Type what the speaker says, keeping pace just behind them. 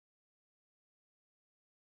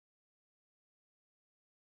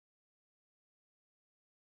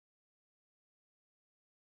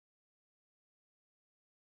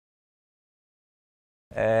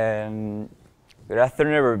Um, Good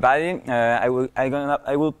afternoon, everybody. I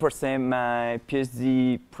will present my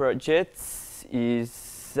PhD project.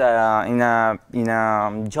 Is in a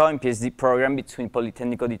joint PhD program between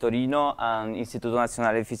Politecnico di Torino and Istituto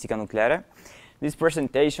Nazionale di Fisica Nucleare. This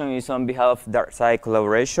presentation is on behalf of DarkSide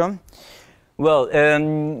collaboration. Well,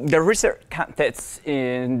 the research context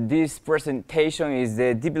in this presentation is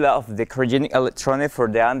the development of the cryogenic electronics for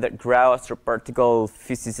the underground astroparticle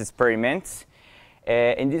physics experiments.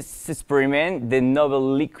 In this experiment, the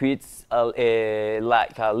novel liquids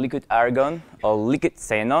like liquid argon or liquid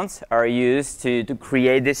xenons are used to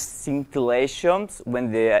create the scintillations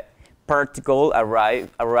when the particle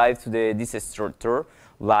arrive to this structure,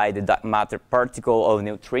 like the dark matter particle or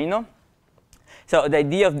neutrino. So the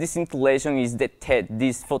idea of this scintillation is to detect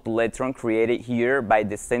this photoelectron created here by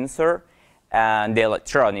the sensor and the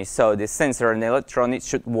electronics. So the sensor and the electronics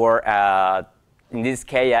should work in this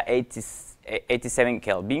case at 87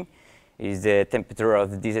 Kelvin is the temperature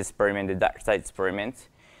of this experiment, the DarkSide experiment.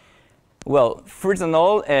 Well, first of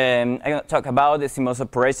all, I'm going to talk about the CMOS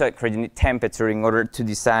operation at cryogenic temperature in order to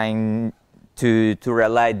design, to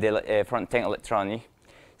realize the front-end electronic.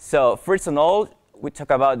 So first of all, we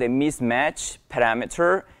talk about the mismatch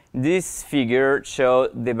parameter. This figure shows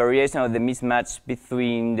the variation of the mismatch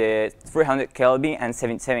between the 300 Kelvin and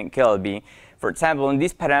 77 Kelvin. For example,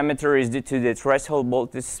 this parameter is due to the threshold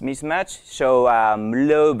voltage mismatch, show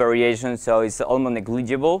low variation, so it's almost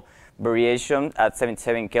negligible variation at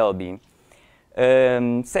 77 Kelvin.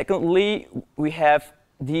 Secondly, we have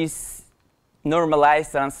this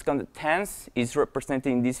normalized transconductance is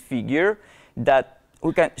represented in this figure that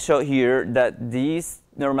we can show here that these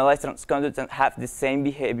normalized transconductance have the same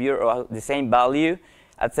behavior or the same value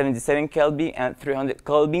at 77 Kelvin and 300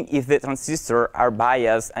 Kelvin if the transistors are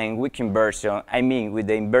biased and weak inversion, I mean with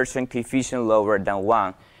the inversion coefficient lower than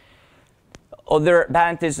 1. Other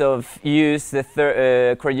advantage of use the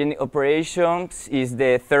cryogenic operations is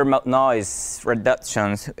the thermal noise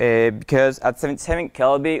reductions because at 77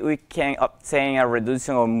 Kelvin we can obtain a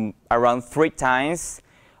reduction of around 3 times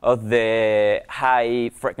of the high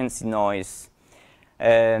frequency noise.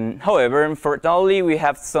 However, unfortunately, we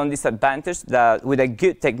have some disadvantage that with a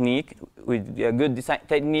good technique, with a good design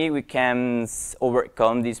technique, we can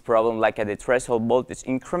overcome this problem like the threshold voltage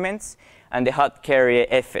increments and the hot carrier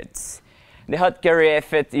effects. The hot carrier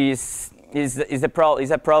effect is a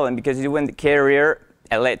problem because when the carrier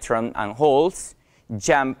electron and holes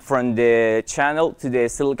jump from the channel to the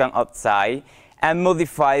silicon oxide and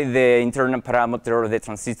modify the internal parameter of the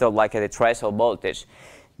transistor like the threshold voltage.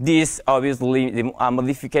 This obviously, the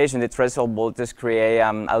modification of the threshold voltage create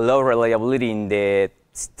a low reliability in the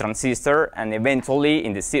transistor and eventually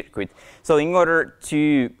in the circuit. So in order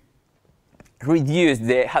to reduce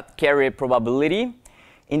the hot carrier probability,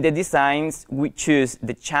 in the designs we choose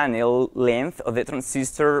the channel length of the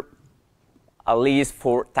transistor at least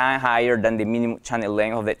 4 times higher than the minimum channel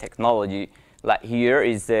length of the technology. Like here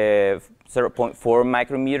is 0.4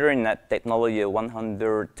 micrometer in that technology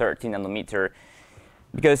 130 nanometer.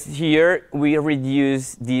 Because here we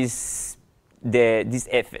reduce these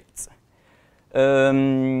effects.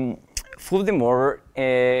 Furthermore,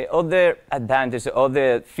 other advantage,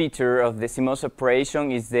 other feature of the CMOS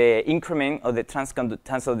operation is the increment of the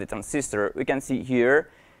transconductance of the transistor. We can see here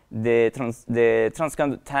the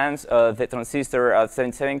transconductance of the transistor at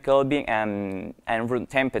 77 Kelvin and room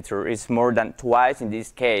temperature is more than twice in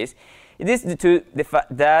this case. It is due to the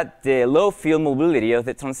fact that the low field mobility of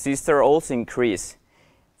the transistor also increase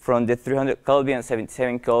from the 300 Kelvin and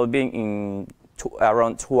 77 Kelvin in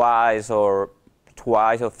around twice or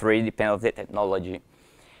 3, depending on the technology.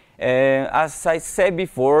 As I said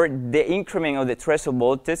before, the increment of the threshold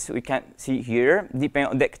voltage we can see here, depending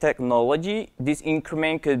on the technology, this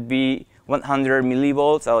increment could be 100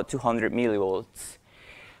 millivolts or 200 millivolts.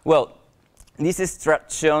 Well, these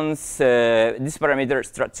instructions, this parameter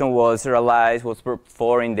instruction was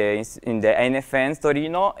performed in the NFN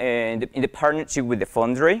Torino in the partnership with the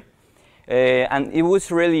foundry. And it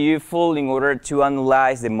was really useful in order to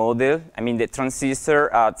analyze the model, I mean the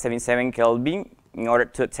transistor at 77 Kelvin, in order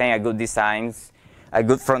to obtain a good designs, a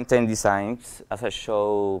good front-end designs, as I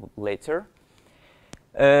show later.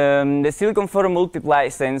 The silicon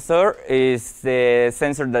photomultiply sensor is the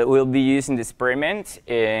sensor that will be used in the experiment.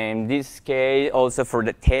 In this case, also for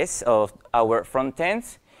the test of our front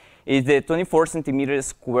ends, is the 24 centimeters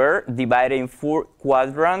square divided in 4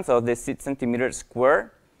 quadrants of the 6 centimeters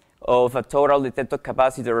square of a total detector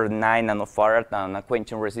capacitor of 9 nanofarad and a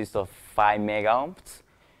quenching resistance of 5 megaohms.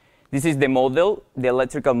 This is the model, the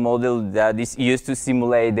electrical model that is used to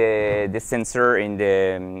simulate the sensor in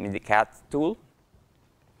the CAD tool.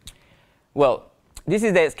 Well, this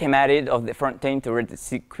is the schematic of the front-end integrated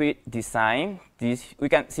circuit design. We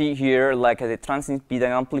can see here like the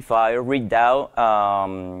transimpedance amplifier readout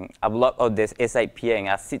a block of this SiPM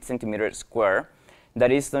at 6 centimeters square. That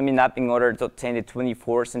is summing up in order to obtain the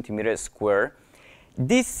 24 centimeters square.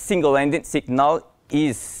 This single-ended signal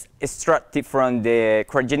is extracted from the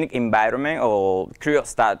cryogenic environment or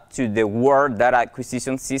cryostat to the word data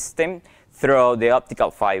acquisition system through the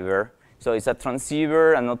optical fiber. So it's a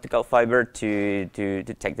transceiver and optical fiber to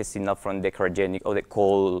take the signal from the cryogenic or the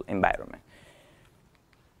cold environment.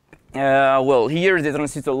 Well, here's the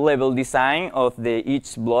transistor level design of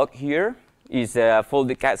each block here. Is a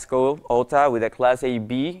folded cascode OTA with a class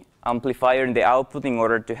AB amplifier in the output in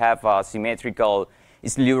order to have a symmetrical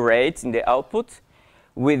slew rate in the output,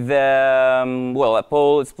 with well, a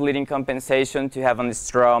pole splitting compensation to have a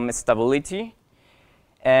strong stability.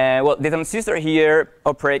 Well, the transistor here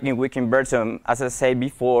operating weak inversion, as I said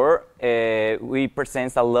before, we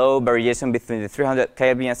present a low variation between the 300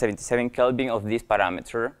 Kelvin and 77 Kelvin of this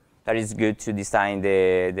parameter. That is good to design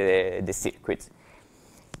the circuits.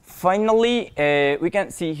 Finally, we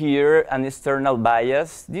can see here an external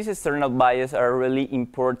bias. These external bias are really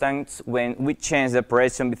important when we change the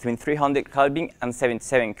operation between 300 Kelvin and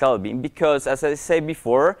 77 Kelvin, because, as I said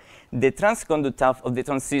before, the transconductance of the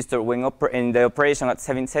transistor when in the operation at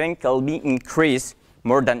 77 Kelvin increase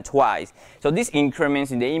more than twice. So these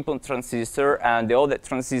increments in the input transistor and the other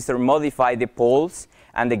transistor modify the poles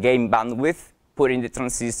and the gain bandwidth, putting the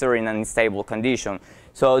transistor in an unstable condition.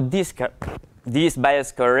 So this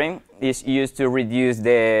bias current is used to reduce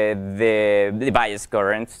the bias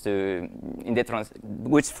currents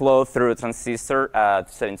which flow through the transistor at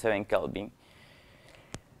 77 Kelvin.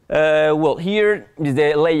 Well, here is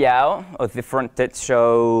the layout of the front-end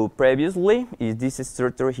show previously. Is this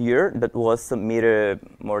structure here that was submitted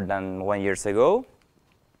more than 1 year ago.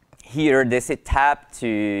 Here, the setup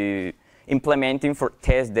to implementing for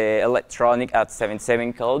test the electronic at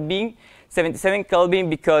 77 Kelvin. 77 Kelvin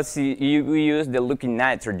because we use the liquid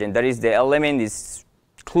nitrogen. That is, the element is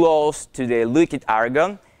close to the liquid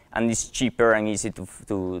argon and it's cheaper and easy to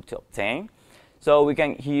obtain. So we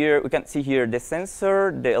can see here the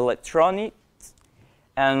sensor, the electronics,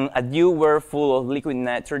 and a viewer full of liquid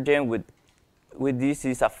nitrogen. With this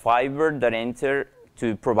is a fiber that enters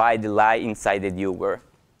to provide the light inside the viewer.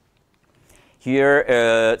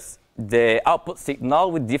 Here the output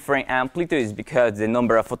signal with different amplitudes because the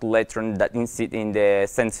number of photoelectrons that sit in the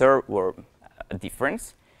sensor were a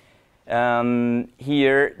difference.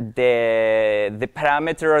 Here, the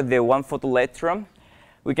parameter of the one photoelectron,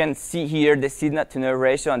 we can see here the signal-to-noise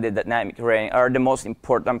ratio and the dynamic range are the most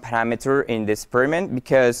important parameter in the experiment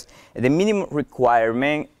because the minimum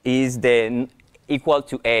requirement is equal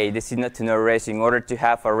to A, the signal-to-noise ratio, in order to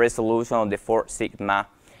have a resolution of the 4 sigma.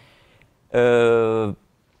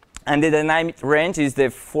 And the dynamic range is the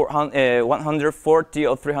 140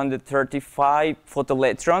 or 335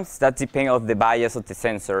 photoelectrons. That depends on the bias of the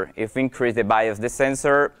sensor. If we increase the bias of the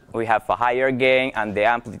sensor, we have a higher gain, and the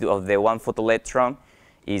amplitude of the one photoelectron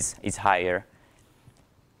is higher.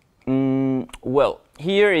 Well,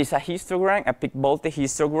 here is a histogram, a peak voltage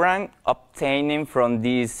histogram obtaining from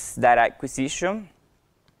this data acquisition.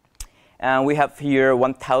 And we have here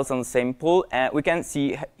 1,000 samples, and we can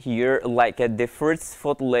see here like the first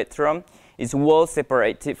photoelectron is well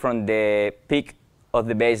separated from the peak of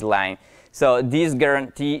the baseline. So this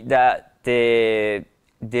guarantees that the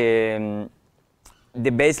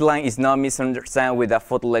baseline is not misunderstood with a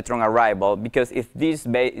photoelectron arrival, because if this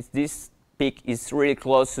peak is really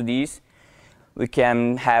close to this, we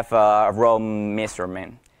can have a wrong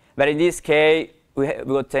measurement. But in this case, we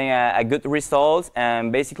obtain a good result,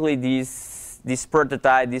 and basically this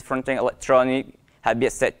prototype, this front-end electronic, had been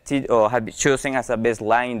accepted or had been chosen as a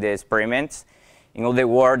baseline in the experiments. In other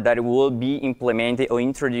words, that it will be implemented or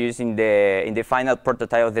introduced in the final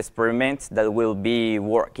prototype of the experiment that will be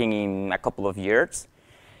working in a couple of years.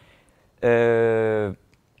 This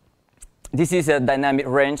is a dynamic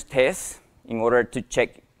range test in order to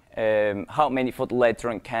check how many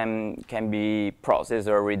photoelectrons can be processed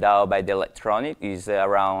or read out by the electronic. Is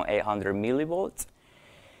around 800 millivolts.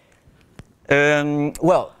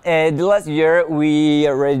 Well, the last year we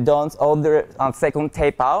already done the second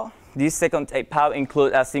tape out. This second tape out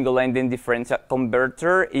includes a single-ending differential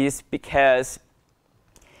converter. Is because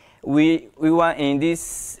we want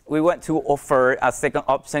to offer a second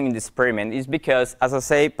option in the experiment. Is because, as I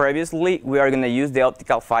said previously, we are going to use the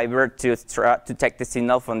optical fiber to take the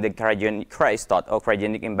signal from the cryogenic cryostat or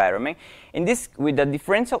cryogenic environment. In this, with the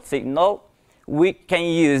differential signal, we can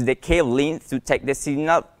use the cabling to take the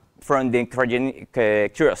signal from the cryogenic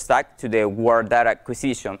cryostat to the word data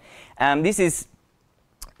acquisition. And this is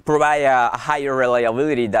provide a higher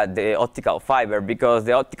reliability than the optical fiber, because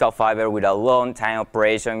the optical fiber with a long time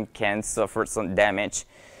operation can suffer some damage.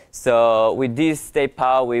 So with this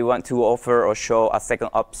tape-out, we want to offer or show a second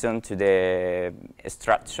option to the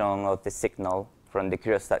extraction of the signal from the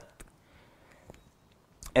cryostat.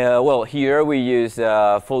 Well, here we use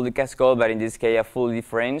full cascode, but in this case, a full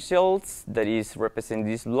differentials that is representing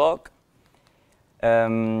this block.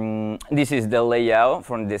 This is the layout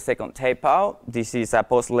from the second tape-out. This is a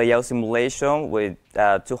post-layout simulation with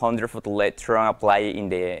 200 photoelectron applied in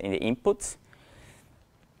the inputs.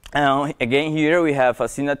 Again, here we have a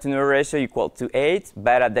signal-to-noise ratio equal to 8,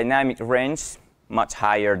 but a dynamic range much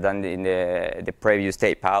higher than in the previous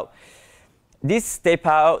tape-out. This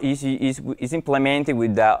tape-out is implemented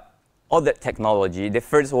with the other technology. The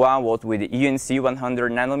first one was with the UNC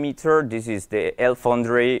 100 nanometer. This is the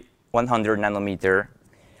L-Foundry 100 nanometer.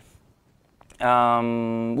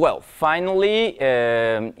 Well, finally,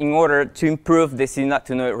 in order to improve the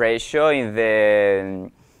signal-to-noise ratio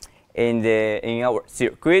in our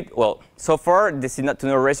circuit, well, so far the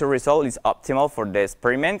signal-to-noise ratio result is optimal for the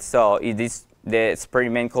experiment. So the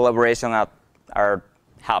experiment collaboration are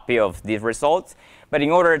happy of these results. But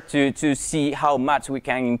in order to see how much we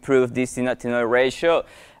can improve this signal-to-noise ratio,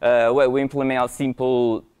 well, we implement a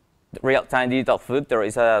simple real-time digital filter.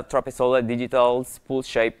 It's a trapezoidal digital spool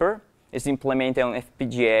shaper. It's implemented on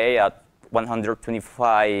FPGA at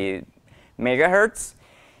 125 megahertz.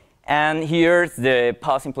 And here's the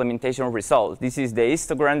pulse implementation result. This is the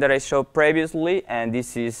histogram that I showed previously, and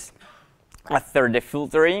this is after the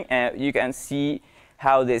filtering. And you can see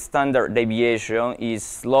how the standard deviation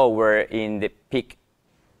is lower in the peak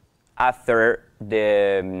after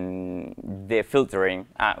the filtering.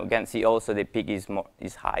 We can see also the peak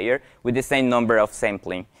is higher with the same number of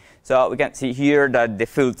sampling. So we can see here that the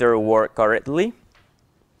filter worked correctly.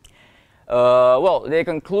 Well, the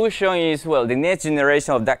conclusion is, well, the next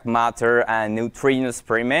generation of dark matter and neutrino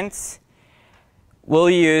experiments will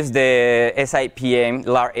use the SiPM,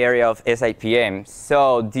 large area of SiPM.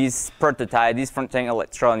 So this prototype, this front-end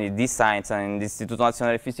electronic designs and the Istituto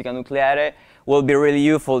Nazionale Fisica Nucleare will be really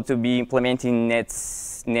useful to be implementing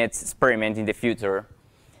next experiment in the future.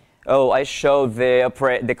 Oh, I showed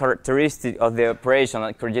the characteristic of the operation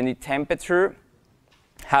at cryogenic temperature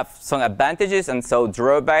have some advantages and some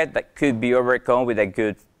drawbacks that could be overcome with a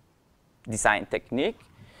good design technique.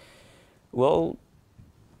 Well,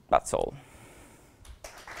 that's all.